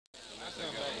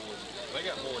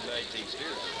Steve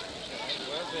Steers.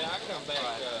 Well, see, I come back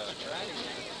Friday.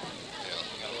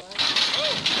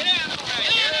 Oh, get out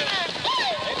right here.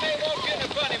 They may walk in the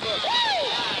funny book.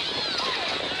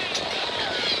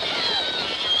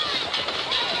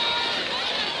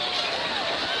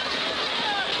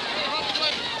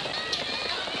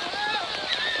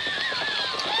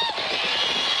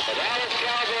 The Dallas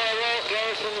Cowboy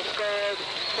Garrison scored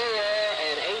 4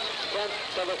 and 8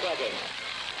 tenths of a second.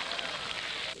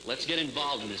 Let's get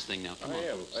involved in this thing now. Come on.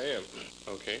 I am.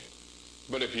 Okay.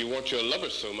 But if you want your lover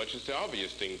so much, it's the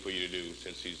obvious thing for you to do,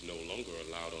 since he's no longer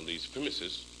allowed on these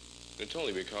premises. It's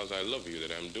only because I love you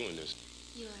that I'm doing this.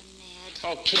 You're mad.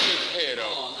 I'll kick his head off.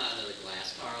 Oh, not another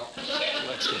glass, Carl.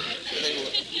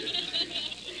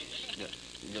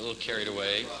 Get a little carried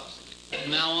away.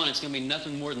 From now on, it's going to be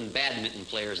nothing more than badminton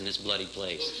players in this bloody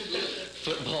place.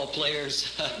 Football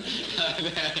players.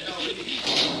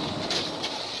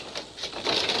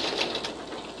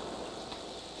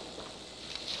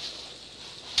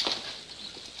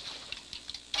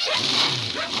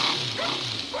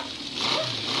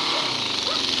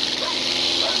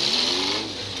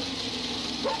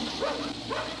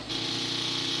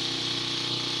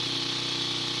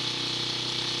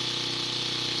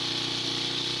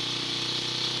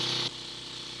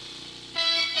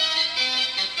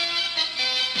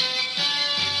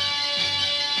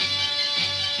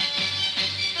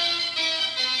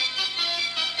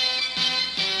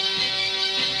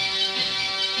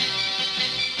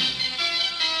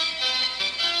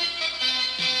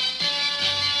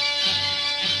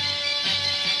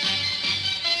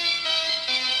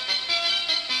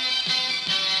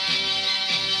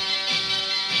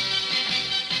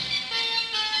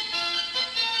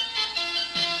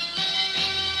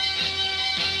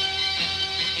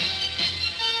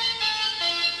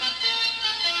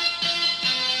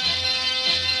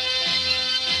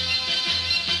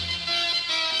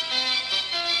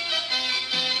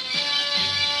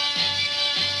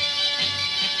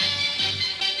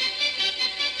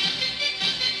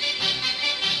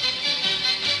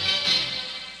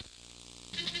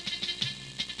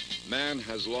 Man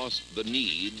has lost the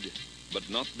need, but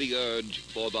not the urge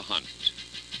for the hunt.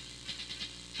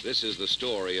 This is the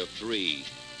story of three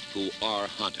who are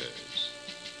hunters.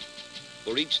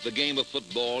 For each, the game of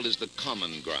football is the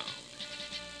common ground.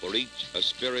 For each, a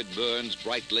spirit burns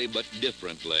brightly but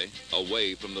differently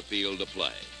away from the field of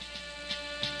play.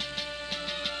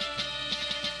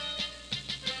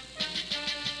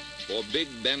 For Big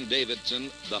Ben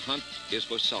Davidson, the hunt is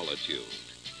for solitude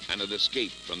and an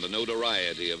escape from the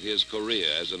notoriety of his career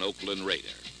as an Oakland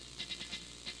Raider.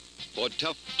 For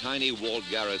tough, tiny Walt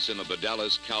Garrison of the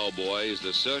Dallas Cowboys,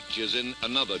 the search is in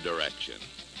another direction.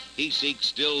 He seeks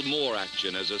still more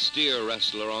action as a steer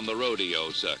wrestler on the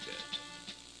rodeo circuit.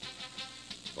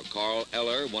 For Carl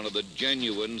Eller, one of the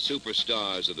genuine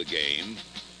superstars of the game,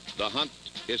 the hunt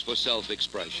is for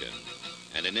self-expression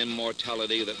and an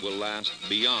immortality that will last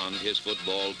beyond his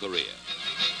football career.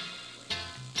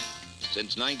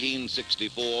 Since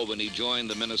 1964, when he joined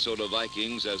the Minnesota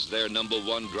Vikings as their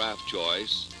 #1 draft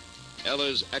choice,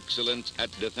 Eller's excellence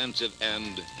at defensive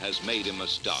end has made him a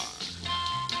star.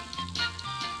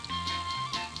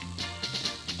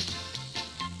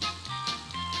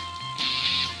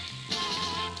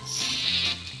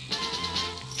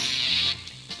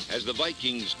 As the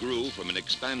Vikings grew from an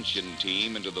expansion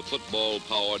team into the football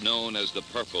power known as the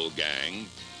Purple Gang,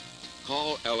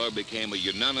 Carl Eller became a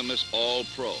unanimous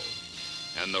All-Pro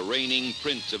and the reigning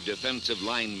prince of defensive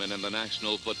linemen in the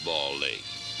National Football League.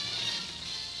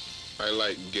 I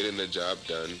like getting the job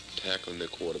done, tackling the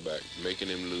quarterback, making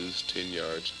him lose 10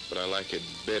 yards, but I like it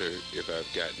better if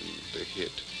I've gotten the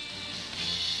hit.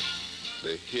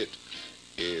 The hit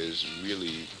is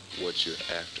really what you're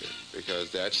after,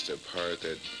 because that's the part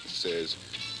that says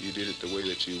you did it the way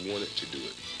that you wanted to do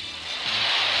it.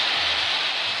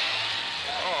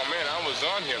 Oh, man, I was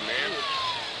on him, man.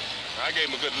 I gave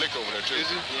him a good lick over there, too. Is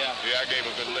he? Yeah. Yeah, I gave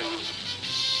him a good lick.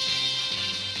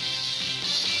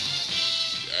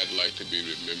 I'd like to be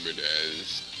remembered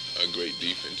as a great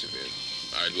defensive end.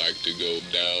 I'd like to go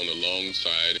down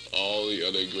alongside all the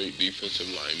other great defensive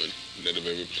linemen that have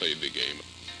ever played the game.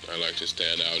 I like to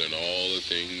stand out in all the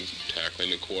things, tackling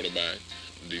the quarterback,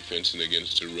 defending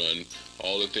against the run,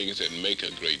 all the things that make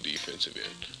a great defensive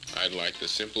end. I'd like the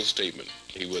simple statement,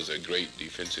 he was a great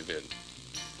defensive end.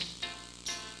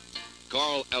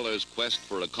 Carl Eller's quest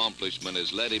for accomplishment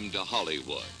has led him to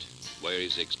Hollywood, where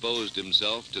he's exposed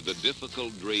himself to the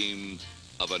difficult dream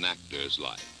of an actor's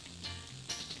life.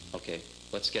 Okay,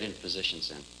 let's get into positions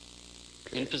then.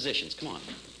 In positions, come on.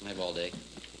 I have all day.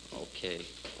 Okay.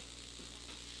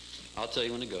 I'll tell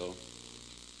you when to go.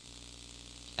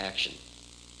 Action.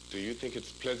 Do you think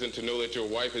it's pleasant to know that your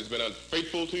wife has been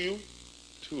unfaithful to you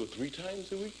 2 or 3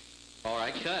 times a week? All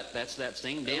right, cut. That's that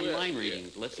same damn Yeah, line yeah,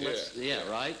 reading. Let's, yeah.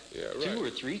 right? Yeah, right. 2 or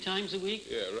 3 times a week?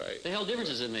 Yeah, right. The hell difference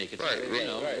does it make? It's, Right,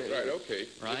 you okay.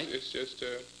 Right? It's just,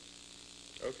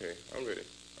 okay, I'm ready.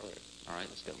 All right. All right,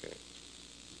 let's go. Okay.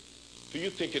 Do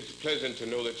you think it's pleasant to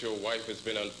know that your wife has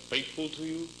been unfaithful to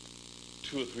you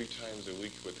 2 or 3 times a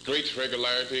week with great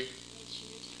regularity?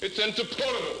 It's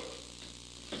insupportable.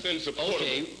 It's insupportable.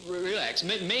 Okay, relax.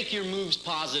 Make your moves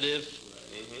positive.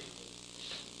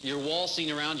 Mm-hmm. You're waltzing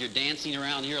around, you're dancing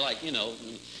around here like, you know,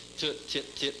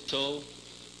 tip-toe.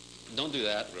 Don't do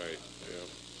that. Right, yeah.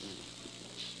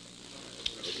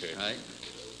 Okay. Right?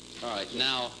 All right,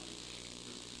 now,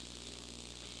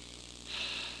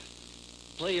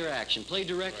 play your action. Play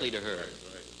directly to her. Right.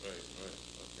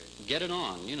 Okay. Get it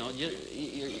on, you know. You're,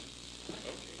 Okay.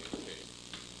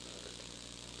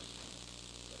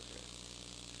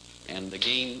 and the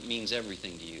game means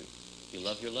everything to you. You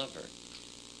love your lover.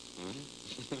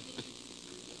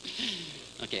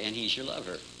 Okay, and he's your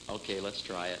lover. Okay, let's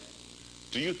try it.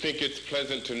 Do you think it's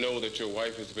pleasant to know that your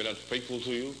wife has been unfaithful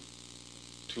to you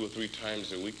 2 or 3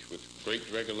 times a week with great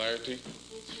regularity?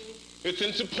 It's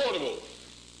insupportable.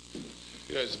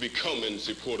 It has become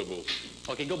insupportable.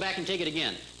 Okay, go back and take it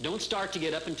again. Don't start to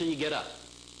get up until you get up.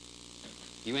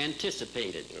 You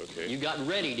anticipated. Okay. You got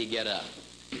ready to get up.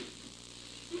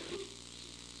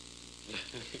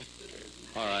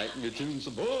 All right, it's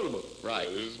insupportable. Right.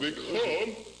 It has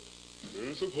become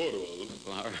insupportable.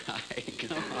 All right,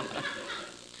 come on.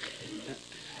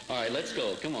 All right, let's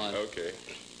go. Come on, Okay.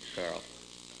 Carl.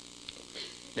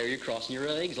 There you're crossing your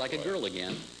legs like a girl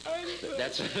again.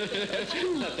 That's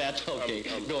that's okay.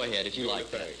 I'm Go ahead if you doing like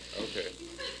the that. thing. Okay.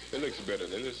 It looks better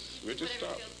than this. We just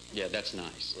stop. Yeah, that's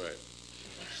nice.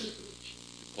 Right.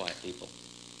 Quiet people.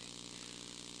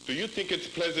 Do you think it's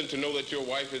pleasant to know that your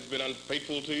wife has been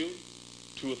unfaithful to you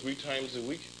 2 or 3 times a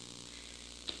week?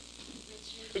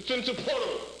 It's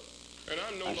insupportable. And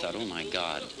I'm no I thought, oh longer my putting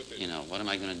God, up with it. you know, what am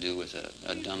I going to do with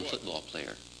a dumb football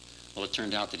player? Well, it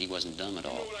turned out that he wasn't dumb at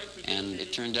all. And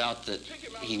it turned out that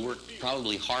he worked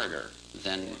probably harder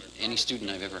than any student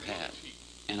I've ever had.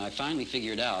 And I finally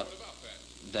figured out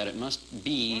that it must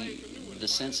be the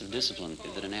sense of discipline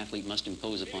that an athlete must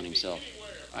impose upon himself.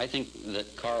 I think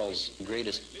that Carl's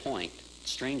greatest point,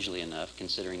 strangely enough,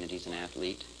 considering that he's an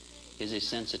athlete, is his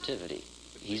sensitivity.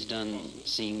 He's done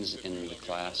scenes in the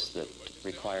class that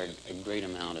required a great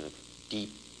amount of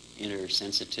deep inner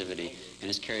sensitivity and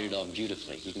has carried it off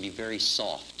beautifully. He can be very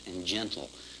soft and gentle,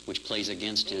 which plays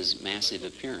against his massive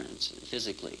appearance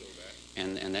physically.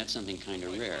 And that's something kind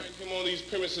of rare. Find him on these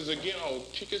premises again, I'll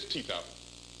kick his teeth out.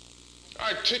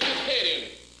 I'll kick his head in.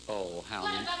 Oh, how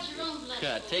What about your own blood?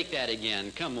 Cut, take that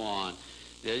again. Come on.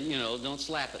 You know, don't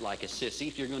slap it like a sissy.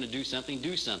 If you're going to do something,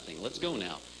 do something. Let's go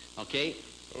now. Okay?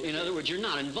 In other words, you're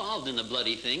not involved in the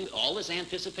bloody thing. All this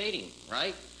anticipating,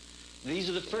 right? These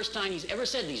are the first time he's ever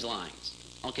said these lines.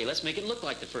 Okay, let's make it look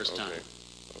like the first time.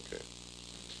 Okay.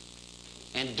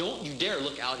 And don't you dare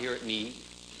look out here at me.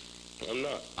 I'm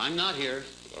not. I'm not here,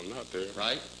 I'm not there.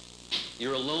 right?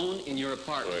 You're alone in your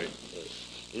apartment. Right.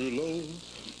 You're alone.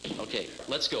 Okay,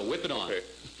 let's go. Whip it on. Okay.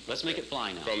 Let's make it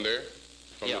fly now. From there?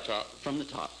 From Yeah, the top? From the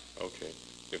top. Okay.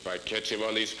 If I catch him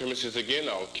on these premises again,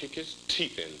 I'll kick his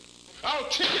teeth in. I'll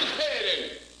kick his head in!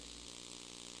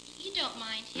 You don't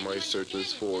mind him. My search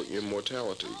is for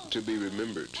immortality, to be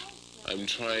remembered. I'm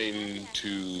trying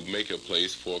to make a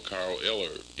place for Carl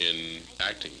Eller in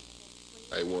acting.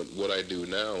 I want what I do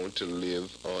now to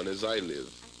live on as I live.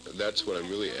 That's what I'm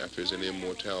really after, is an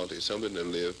immortality, something to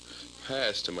live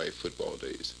past my football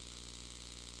days.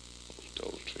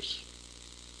 Adulteress.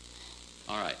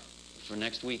 All right. For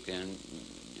next week, then,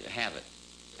 have it.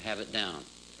 Have it down.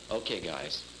 Okay,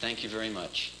 guys. Thank you very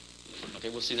much. Okay,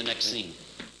 we'll see the next scene.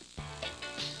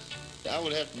 I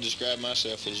would have to describe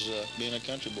myself as being a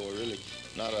country boy, really.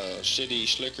 Not a city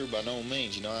slicker by no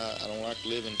means. You know, I don't like to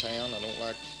live in town. I don't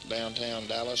like downtown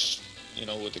Dallas, you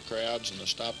know, with the crowds and the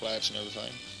stoplights and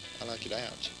everything. I like it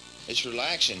out. It's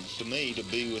relaxing to me to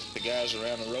be with the guys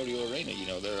around the rodeo arena. You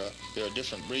know, they're a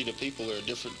different breed of people. They're a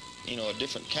different, you know, a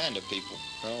different kind of people.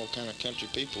 They're all kind of country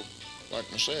people like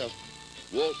myself.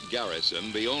 Walt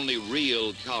Garrison, the only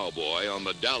real cowboy on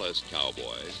the Dallas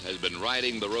Cowboys, has been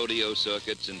riding the rodeo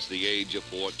circuit since the age of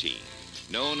 14.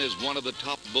 Known as one of the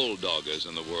top bulldoggers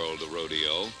in the world of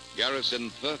rodeo,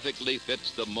 Garrison perfectly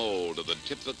fits the mold of the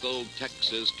typical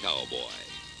Texas cowboy.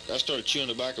 I started chewing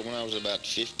tobacco when I was about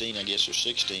 15, I guess, or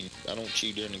 16. I don't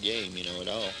chew during the game, you know, at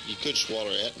all. You could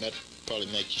swallow that, and that'd probably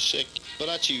make you sick. But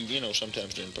I chew, you know,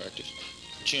 sometimes during practice.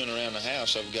 chewing around the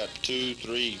house, I've got 2,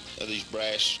 3 of these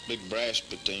big brass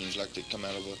spittoons like they come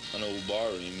out of an old bar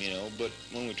room, you know. But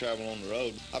when we travel on the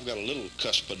road, I've got a little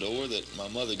cuspidor that my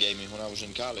mother gave me when I was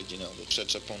in college, you know, that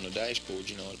sits up on the dashboard,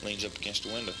 you know, it leans up against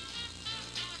the window.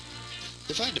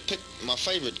 If I had to pick my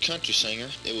favorite country singer,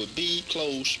 it would be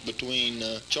close between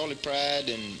Charley Pride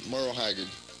and Merle Haggard.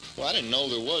 Well, I didn't know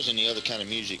there was any other kind of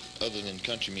music other than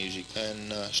country music,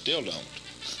 and still don't.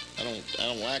 I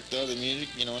don't like the other music,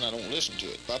 you know, and I don't listen to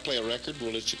it. If I play a record,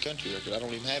 well, it's a country record. I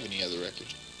don't even have any other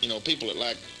records. You know, people that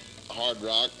like hard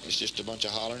rock, it's just a bunch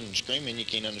of hollering and screaming, you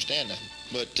can't understand that.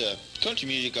 But country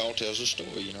music all tells a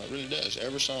story, you know, it really does.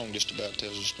 Every song just about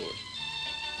tells a story.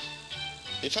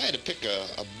 If I had to pick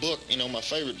a book, you know, my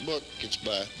favorite book, it's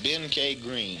by Ben K.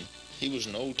 Green. He was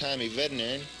an old-timey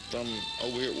veterinarian from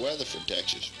over here at Weatherford,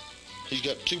 Texas. He's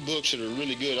got 2 books that are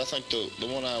really good. I think the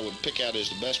one I would pick out as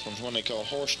the best one is one they call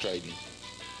Horse Trading.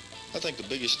 I think the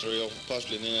biggest thrill,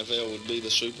 possibly in the NFL, would be the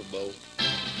Super Bowl.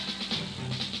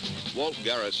 Walt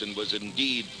Garrison was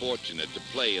indeed fortunate to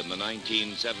play in the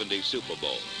 1970 Super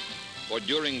Bowl, for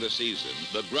during the season,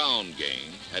 the ground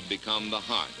game had become the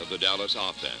heart of the Dallas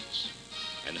offense,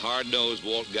 and hard-nosed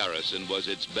Walt Garrison was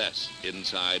its best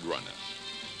inside runner.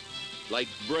 Like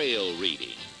Braille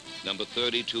reading, number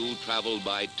 32 traveled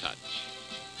by touch.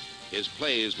 His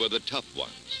plays were the tough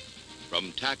ones,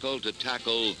 from tackle to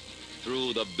tackle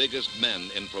through the biggest men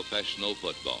in professional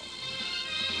football.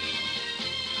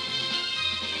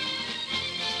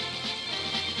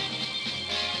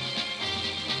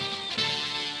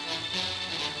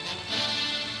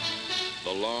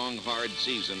 The long, hard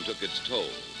season took its toll,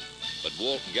 but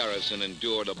Walt Garrison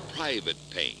endured a private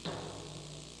pain.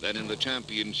 Then in the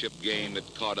championship game,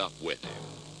 it caught up with him.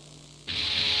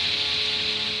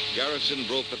 Garrison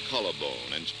broke a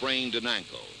collarbone and sprained an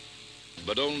ankle,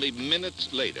 but only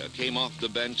minutes later came off the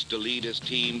bench to lead his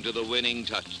team to the winning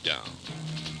touchdown.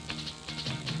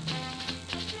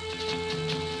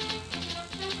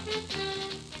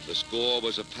 The score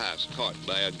was a pass caught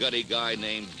by a gutty guy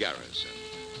named Garrison.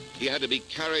 He had to be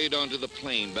carried onto the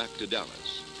plane back to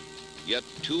Dallas. Yet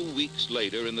 2 weeks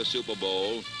later in the Super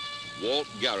Bowl, Walt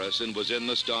Garrison was in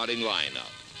the starting lineup.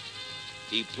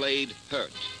 He played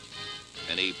hurt,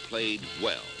 and he played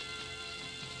well.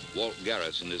 Walt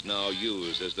Garrison is now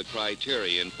used as the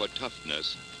criterion for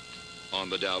toughness on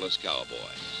the Dallas Cowboys.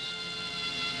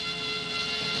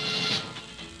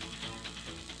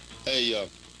 Hey,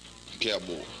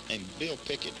 cowboy, and Bill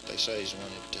Pickett, they say, is the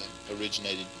one that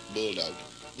originated Bulldog.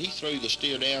 He threw the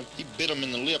steer down, he bit him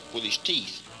in the lip with his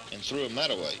teeth and threw him that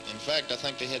away. In fact, I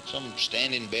think they had some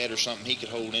standing bed or something. He could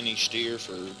hold any steer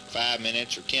for 5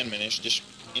 minutes or 10 minutes, just,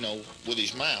 you know, with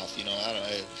his mouth. You know, I don't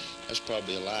know, that's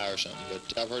probably a lie or something,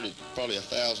 but I've heard it probably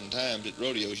 1,000 times at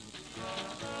rodeos.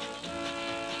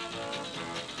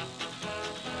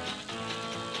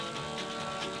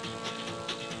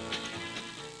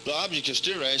 The object of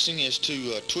steer racing is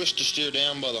to twist the steer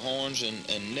down by the horns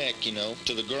and neck, you know,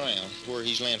 to the ground, where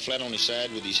he's laying flat on his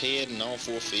side with his head and all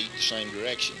 4 feet the same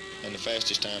direction, and the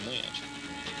fastest time wins.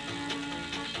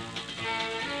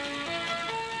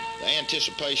 The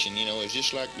anticipation, you know, is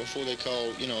just like before they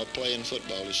call, you know, a play in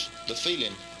football. It's the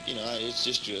feeling, you know, it's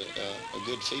just a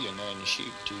good feeling there in the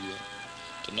chute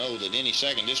to know that any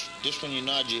second, just when you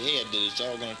nod your head, that it's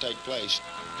all going to take place.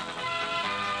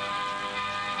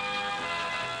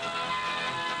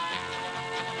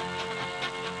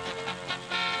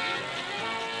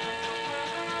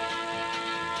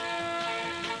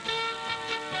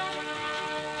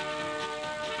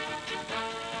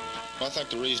 I think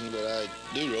the reason that I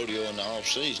do rodeo in the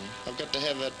off-season, I've got to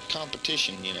have that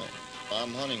competition, you know.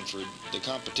 I'm hunting for the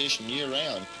competition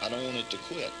year-round. I don't want it to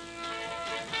quit.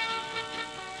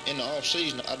 In the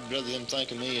off-season, I'd rather them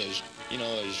think of me as, you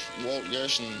know, as Walt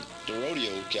Garrison, the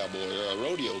rodeo cowboy, or a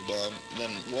rodeo bum,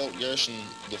 than Walt Garrison,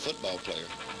 the football player.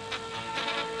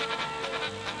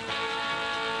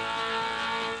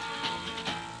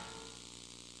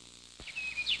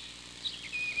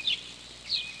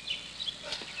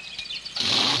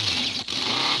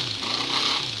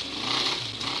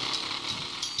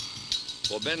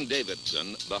 For Ben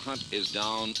Davidson, the hunt is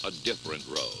down a different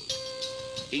road.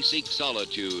 He seeks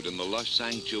solitude in the lush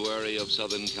sanctuary of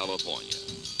Southern California.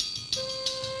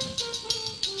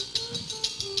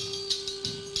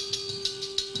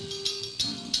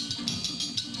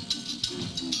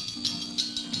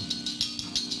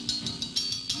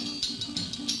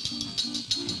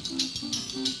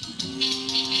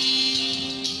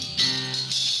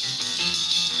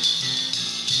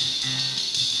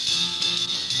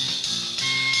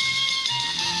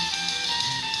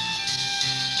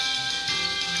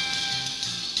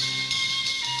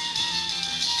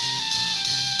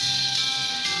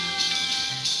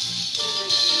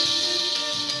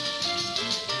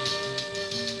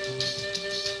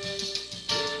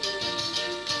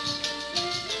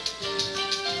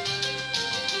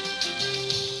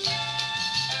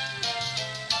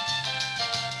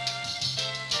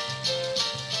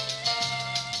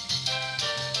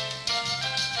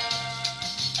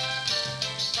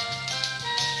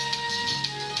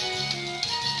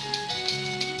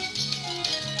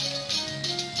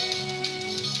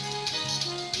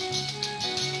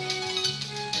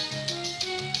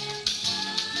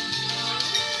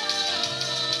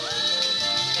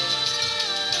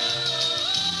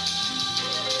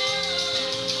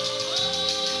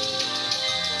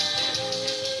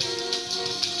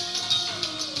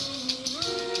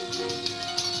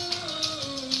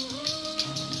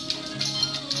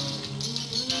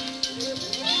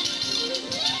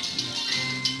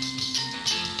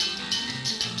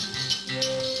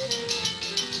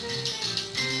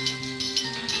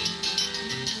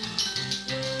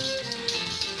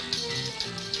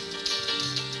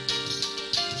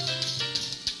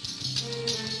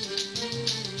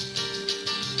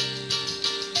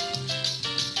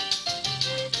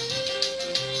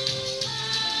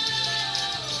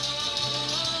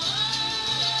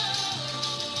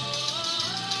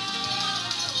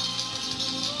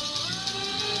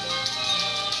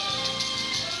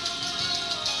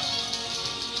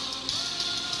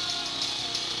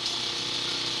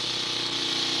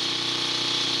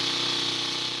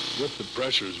 With the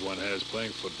pressures one has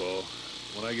playing football,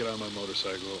 when I get on my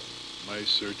motorcycle, my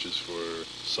search is for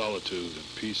solitude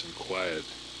and peace and quiet,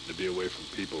 to be away from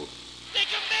people.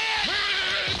 Take him there!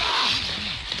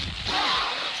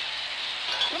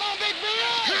 Come on, Big B!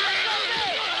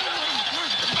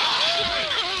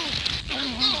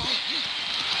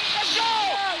 Let's go!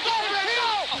 Go, baby!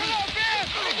 Go! Come on, Ben!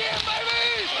 Again,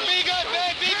 baby! Be good,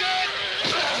 Ben! Be good!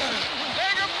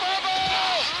 Take him, Bubba!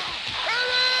 Hit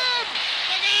him!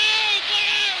 Look out!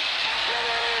 Look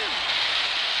out!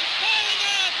 Piling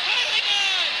on! Piling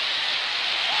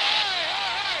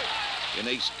on! In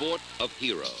a sport of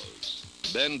heroes,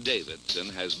 Ben Davidson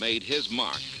has made his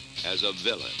mark as a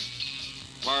villain,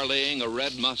 parlaying a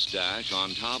red mustache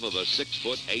on top of a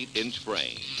 6'8"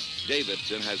 frame.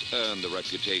 Davidson has earned the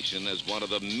reputation as one of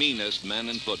the meanest men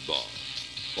in football.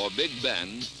 For Big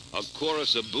Ben, a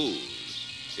chorus of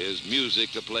boos is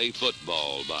music to play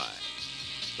football by.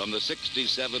 From the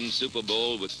 '67 Super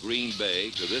Bowl with Green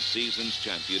Bay to this season's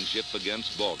championship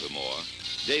against Baltimore,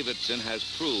 Davidson has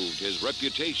proved his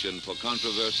reputation for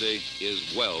controversy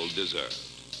is well deserved.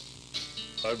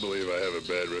 I believe I have a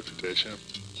bad reputation.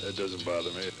 That doesn't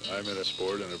bother me. I'm in a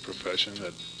sport and a profession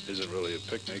that isn't really a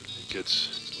picnic. It gets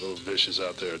a little vicious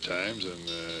out there at times, and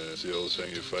it's the old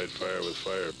saying, you fight fire with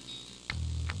fire.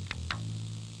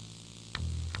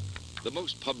 The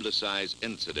most publicized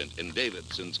incident in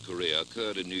Davidson's career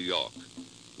occurred in New York,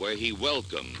 where he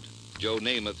welcomed Joe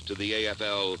Namath to the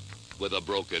AFL with a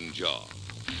broken jaw.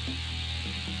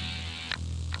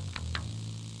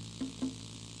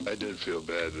 I did feel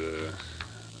bad.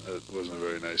 That wasn't a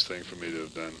very nice thing for me to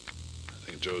have done. I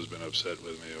think Joe's been upset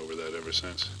with me over that ever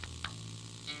since.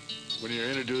 When you're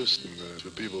introduced and the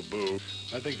people boo,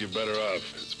 I think you're better off.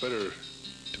 It's better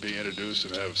to be introduced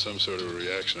and have some sort of a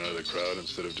reaction out of the crowd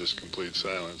instead of just complete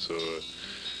silence. So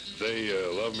if they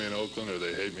love me in Oakland or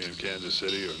they hate me in Kansas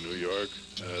City or New York,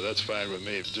 that's fine with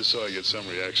me, just so I get some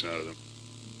reaction out of them.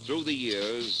 Through the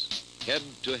years,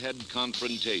 head-to-head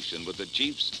confrontation with the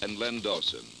Chiefs and Len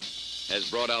Dawson has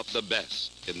brought out the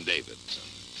best in Davidson.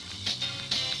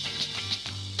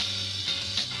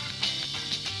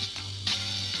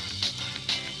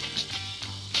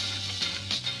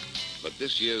 But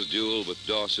this year's duel with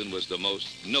Dawson was the most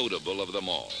notable of them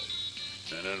all.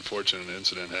 An unfortunate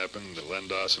incident happened. Len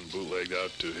Dawson bootlegged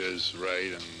out to his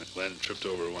right, and Len tripped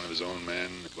over one of his own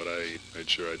men, but I made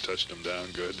sure I touched him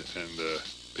down good, and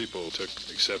people took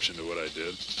exception to what I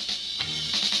did.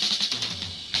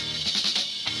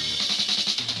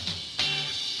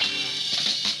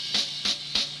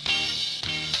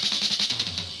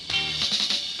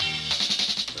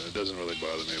 It doesn't really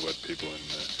bother me what people in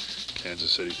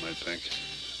Kansas City might think.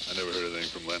 I never heard anything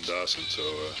from Len Dawson, so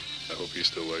I hope he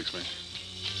still likes me.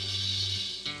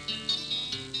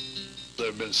 There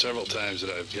have been several times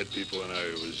that I've hit people and I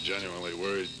was genuinely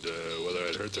worried whether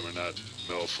I'd hurt them or not.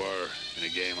 Mel Farr in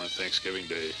a game on Thanksgiving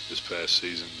Day this past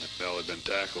season. Mel had been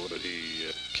tackled, but he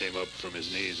came up from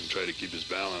his knees and tried to keep his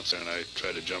balance, and I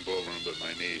tried to jump over him, but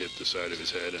my knee hit the side of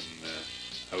his head, and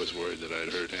I was worried that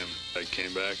I'd hurt him. I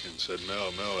came back and said,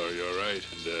 Mel, are you all right?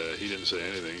 And he didn't say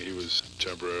anything. He was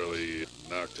temporarily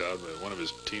knocked out, but one of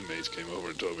his teammates came over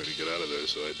and told me to get out of there,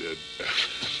 so I did.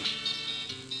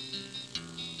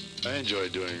 I enjoy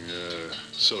doing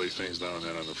silly things now and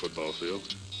then on the football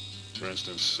field. For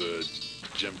instance,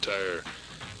 Jim Tyre,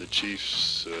 the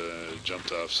Chiefs,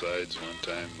 jumped off sides one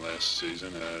time last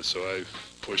season, so I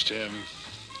pushed him,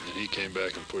 and he came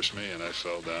back and pushed me, and I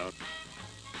fell down.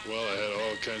 Well, I had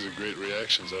all kinds of great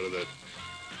reactions out of that.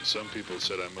 Some people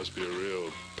said I must be a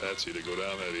real patsy to go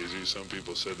down that easy. Some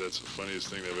people said that's the funniest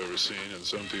thing they've ever seen, and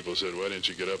some people said, why didn't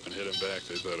you get up and hit him back?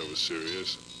 They thought it was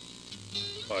serious.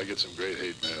 Well, I get some great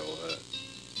hate mail.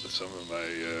 Some of my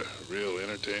real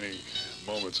entertaining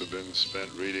moments have been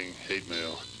spent reading hate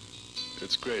mail.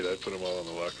 It's great. I put them all on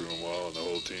the locker room wall, and the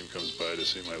whole team comes by to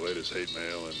see my latest hate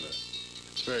mail, and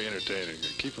it's very entertaining.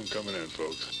 Keep them coming in,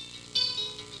 folks.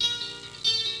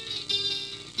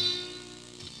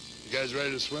 You guys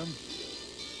ready to swim?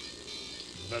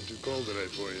 Not too cold today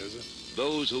for you, is it?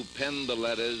 Those who pen the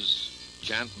letters,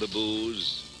 chant the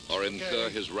boos, or incur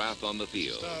his wrath on the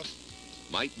field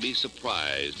might be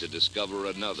surprised to discover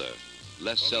another,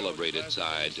 less celebrated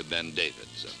side to Ben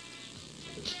Davidson.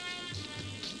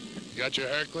 You got your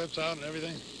hair clips out and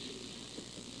everything?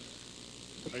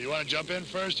 Oh, you want to jump in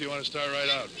first, or you want to start right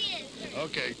out?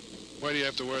 Okay. Why do you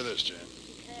have to wear this, Jan?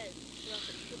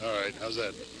 All right, how's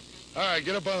that? All right,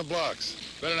 get up on the blocks.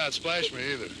 Better not splash me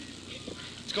either.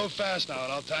 Let's go fast now,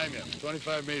 and I'll time you.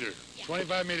 25 meter.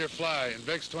 25 meter fly, and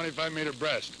Vic's 25 meter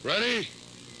breast. Ready?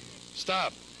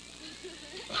 Stop.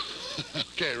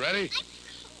 Okay, ready?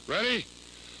 Ready?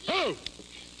 Oh!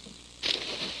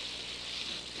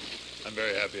 I'm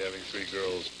very happy having 3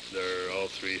 girls. They're all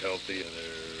 3 healthy, and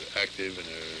they're active, and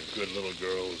they're good little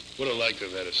girls. Would have liked to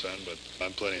have had a son, but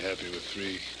I'm plenty happy with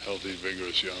 3 healthy,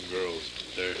 vigorous young girls.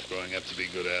 They're growing up to be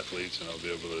good athletes, and I'll be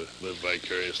able to live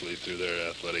vicariously through their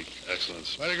athletic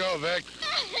excellence. Way to go, Vic.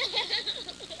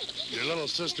 Your little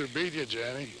sister beat you,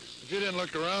 Janny. If you didn't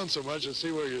look around so much and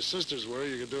see where your sisters were,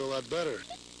 you could do a lot better.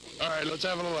 All right, let's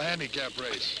have a little handicap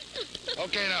race.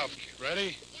 Okay, now,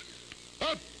 ready?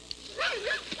 Up!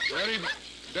 Ready?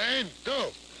 Dane,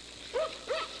 go!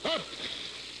 Up!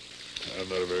 I'm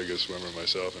not a very good swimmer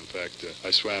myself. In fact, I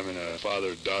swam in a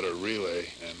father-daughter relay,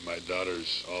 and my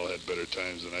daughters all had better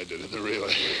times than I did in the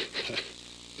relay.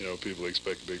 You know, people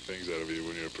expect big things out of you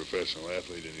when you're a professional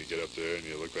athlete, and you get up there and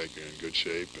you look like you're in good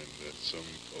shape, and some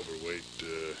overweight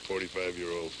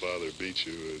 45-year-old father beats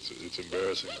you. It's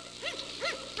embarrassing.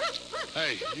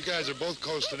 Hey, you guys are both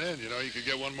coasting in. You know, you could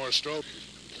get one more stroke.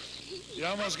 You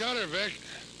almost got her, Vic.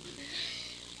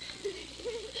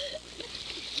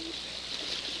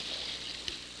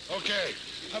 Okay,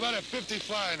 how about a 50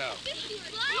 fly now? 50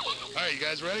 fly? All right, you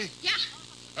guys ready? Yeah.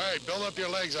 All right, build up your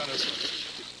legs on this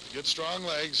one. Get strong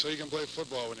legs so you can play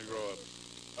football when you grow up.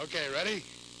 Okay, ready?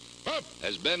 Up!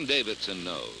 As Ben Davidson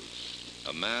knows,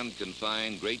 a man can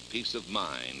find great peace of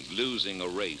mind losing a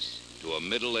race to a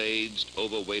middle-aged,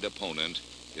 overweight opponent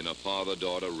in a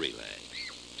father-daughter relay.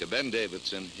 To Ben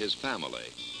Davidson, his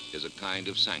family is a kind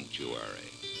of sanctuary.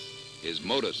 His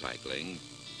motorcycling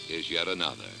is yet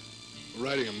another.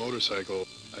 Riding a motorcycle,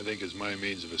 I think, is my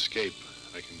means of escape.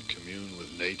 I can commune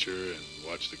with nature and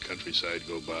watch the countryside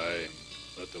go by and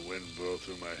let the wind blow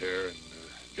through my hair and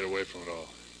get away from it all.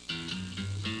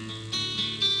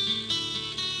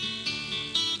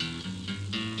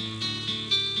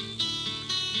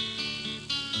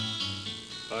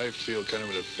 I feel kind of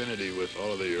an affinity with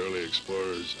all of the early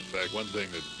explorers. In fact, one thing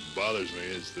that bothers me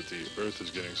is that the Earth is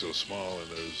getting so small and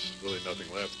there's really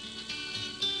nothing left.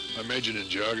 I majored in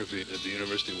geography at the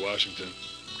University of Washington.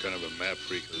 I'm kind of a map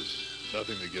freak. There's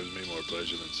nothing that gives me more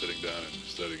pleasure than sitting down and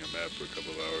studying a map for a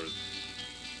couple of hours.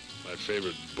 My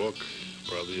favorite book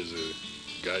probably is a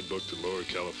guidebook to Lower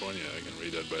California. I can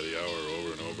read that by the hour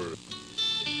over and over.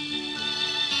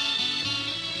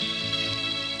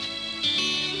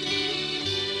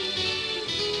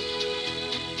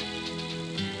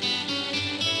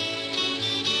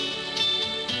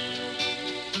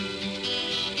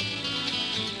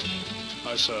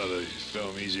 I saw the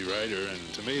film Easy Rider,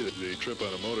 and to me, the trip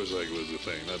on a motorcycle is the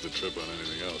thing, not the trip on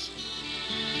anything else.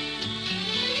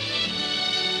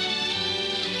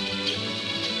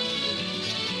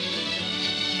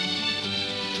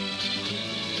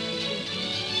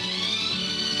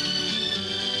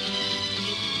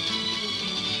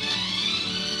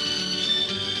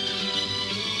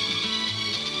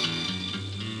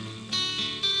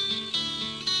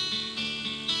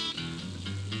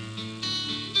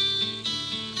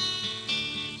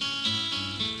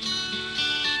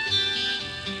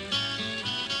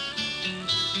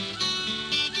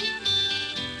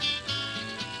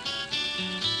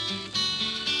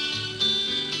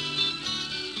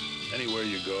 Anywhere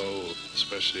you go,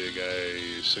 especially a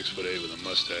guy 6'8" with a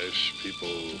mustache,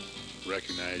 people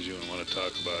recognize you and want to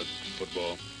talk about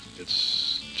football.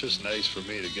 It's just nice for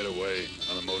me to get away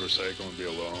on a motorcycle and be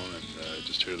alone and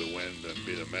just hear the wind and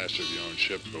be the master of your own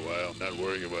ship for a while, not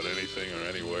worrying about anything or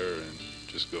anywhere, and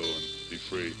just go and be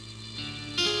free.